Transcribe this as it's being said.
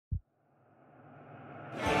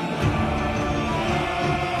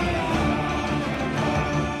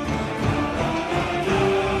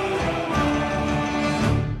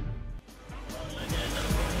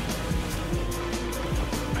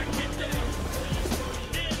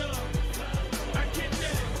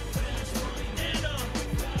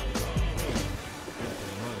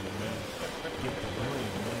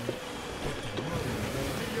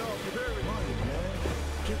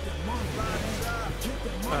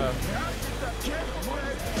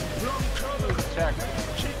check.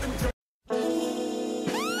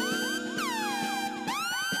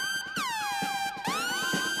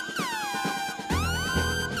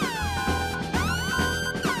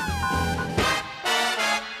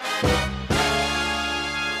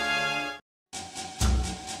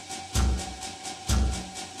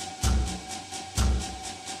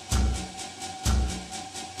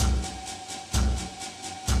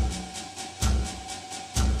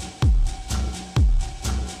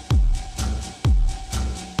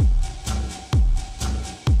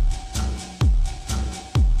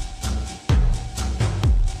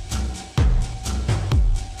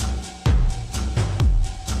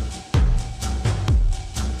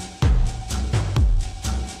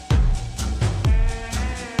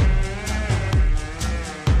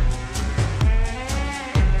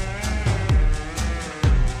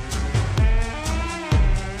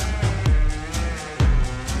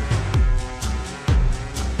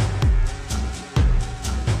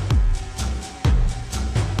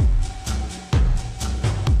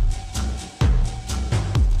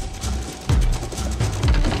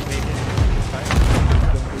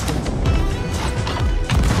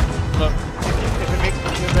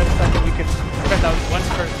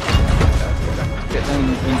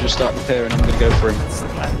 And just start repairing. I'm going to go for him.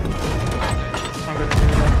 I'm going to do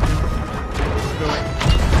that.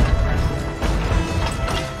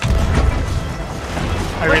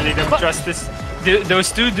 I really don't trust this.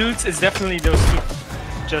 Those two dudes, it's definitely those two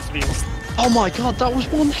just being. Oh my god, that was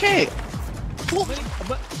one hit! What?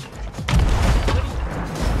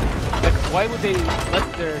 Like, why would they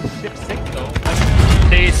let their ship sink though? Like,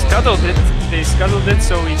 They scuttled it. They scuttled it,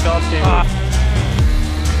 so we thought they would.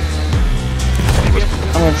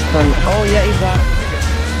 Oh yeah, he's back.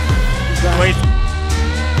 Wait.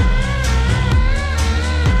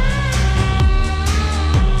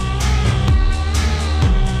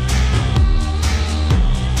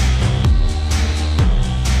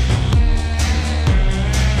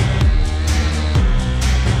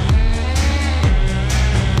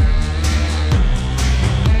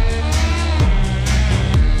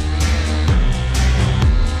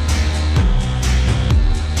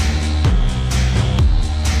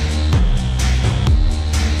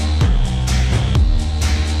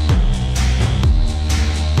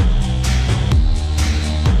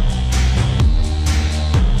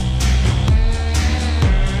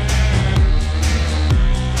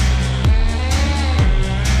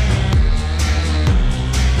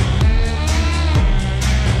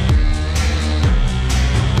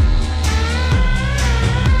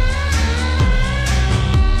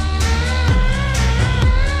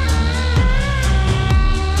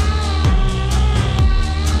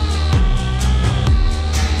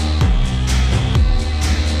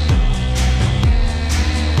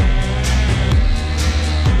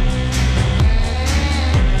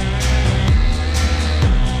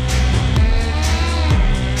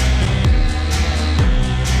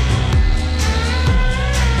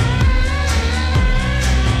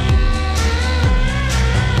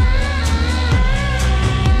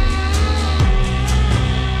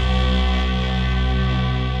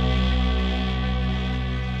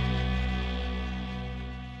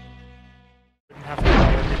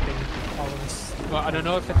 well, I don't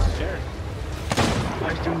know if it's shared.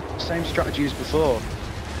 I was doing the same strategy as before.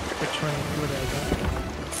 Which one would I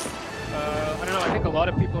I don't know. I think a lot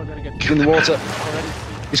of people are gonna get. He's in the water. Already.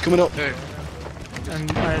 He's coming up. go?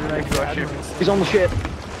 And I like the admirals. He's on the ship.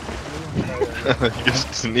 You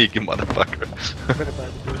just sneaky motherfucker.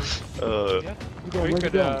 Yeah. We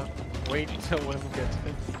could wait until one gets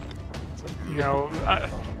fixed. No,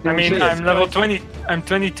 I mean I'm level 20. I'm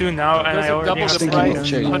 22 now, and I already double have the thinking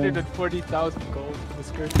price. of 140,000 gold for the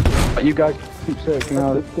skirt. You guys keep searching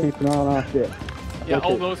out, keep an eye on our shit. Yeah, Okay.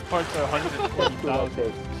 all those parts are 140,000.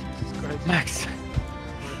 Okay. Jesus Christ. max.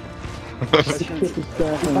 The ship is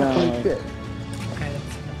starting now.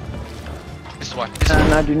 This one.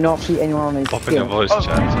 And I do not see anyone on his Pop in your ship. voice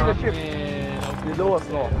chat. Man, The lower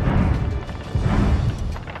floor.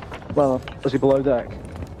 Well, was he below deck?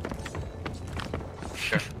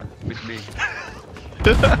 Sure. With me.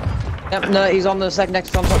 Yep, no, he's on the second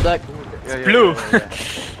next on top deck. Yeah, Blue.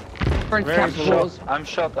 French Very camp short. floors. I'm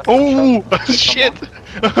shot. Oh shit!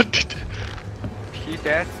 He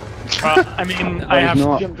dead. I mean, I have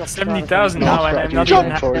 70,000 now, and I'm not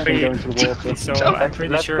even halfway, so I'm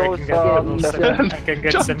pretty sure I can get level 7. I can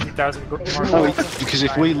get 70,000 more. No, because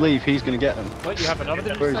if we leave, he's gonna get them. what? You have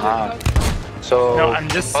another? So. No, I'm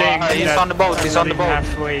just saying he's that on the boat. I'm He's not on the even boat.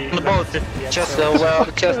 halfway On the boat. 50 yet, Just so well,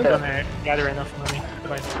 just I'm gonna gather enough money.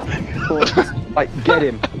 Like, get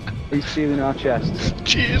him. He's stealing our chests.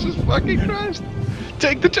 Jesus fucking Christ!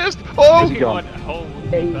 Take the chest! Oh! He's gone.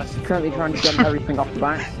 He's currently trying to jump everything off the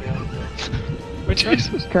back. Which one?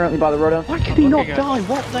 Jesus! Currently by the rudder. Why could he not looking at- die?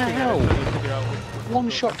 What the hell? Trying to figure out which-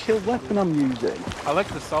 One-shot kill weapon I'm using. I like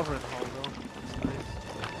the sovereign hull though.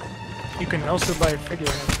 It's You can also buy a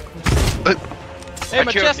figurehead. Hey,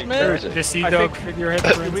 my chest, Where man! is it? The Sea I Dog think figurehead.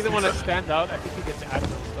 If for you really want instance. to stand out, I think you get the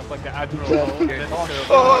admiral stuff like the admiral Yeah. hull, and then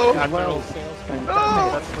Oh. the admiral sails.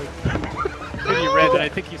 Oh. That's like pretty red, and I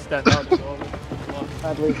think you stand out as well.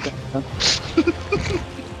 At least. I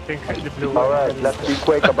think the blue Alright, one. let's be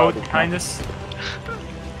quick about it. Behind us.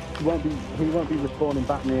 He won't be respawning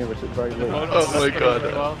back near us at very least. Oh my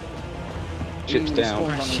God. Ship's down.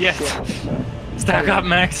 Oh, shit. Stack up,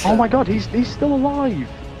 Max. Oh my god, he's still alive!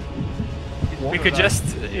 We could just,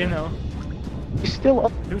 you know, He's still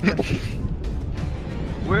up. loot him.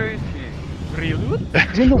 Where is he? Reload?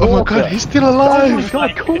 He's in the water. Oh my God, he's still Oh my alive!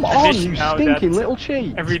 god, come It's on, fish you now stinking that little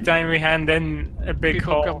cheat! Every time we hand in a big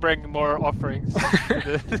People can haul, bring more offerings.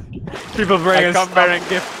 people bring I us come bearing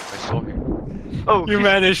gifts. I saw him. Oh, You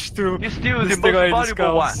managed to you steal the most destroy the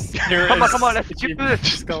valuable one. skulls. Here Come on, is come on, let's the do cheapest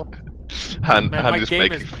this. skull. Han Man, my is game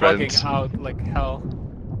making is friends. bugging out like hell.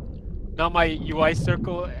 Now my UI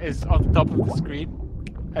circle is on the top of the screen,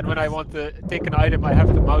 and when I want to take an item, I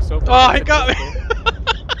have to mouse over. Oh, it. he got me!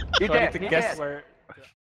 So I need to guess where.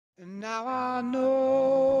 And now I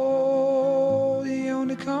know the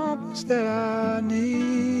only compass that I need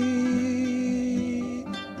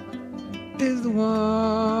is the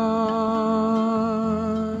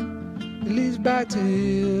one that leads back to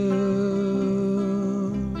you.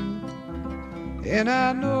 And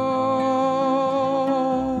I know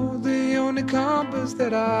the only compass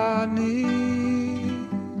that I need,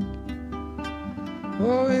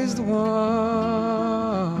 oh, is the one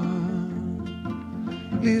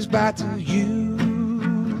leads back to you.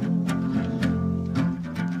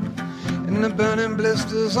 And the burning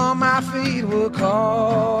blisters on my feet will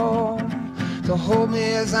call to hold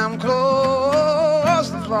me as I'm close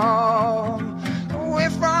to fall. Away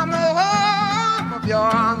from the home of your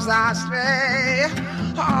arms I stray,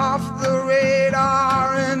 off the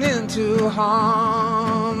radar and into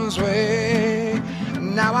harm's way.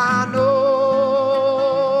 Now I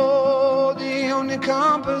know the only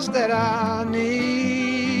compass that I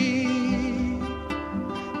need,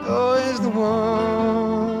 oh, is the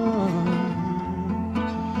one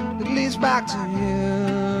that leads back to you.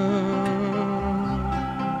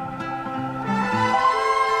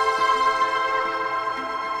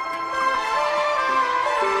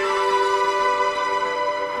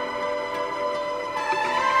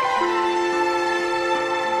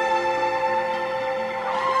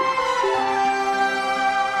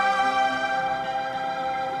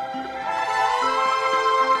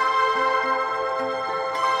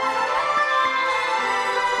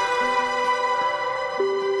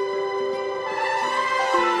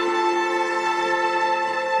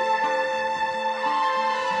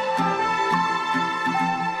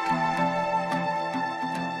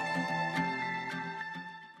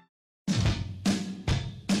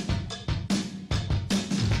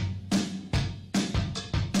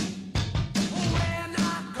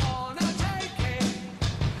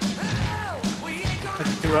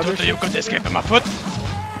 Two other You could escape my foot!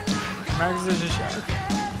 Max is a shark.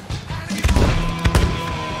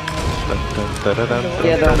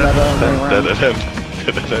 Yeah, they'll never around.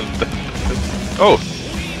 Oh!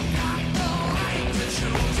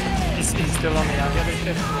 He's still on the other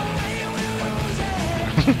ship.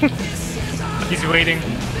 He's waiting.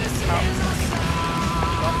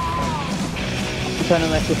 Turn on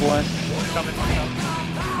that ship away. Coming. I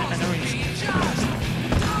know he's.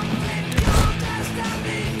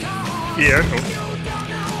 Yeah, no.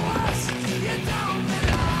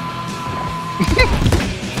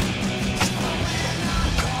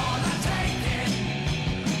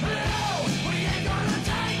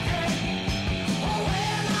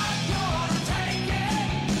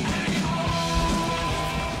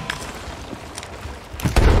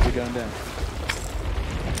 We're going down.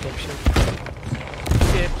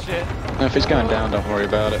 Shit. No, if it's going down, don't worry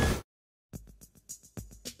about it.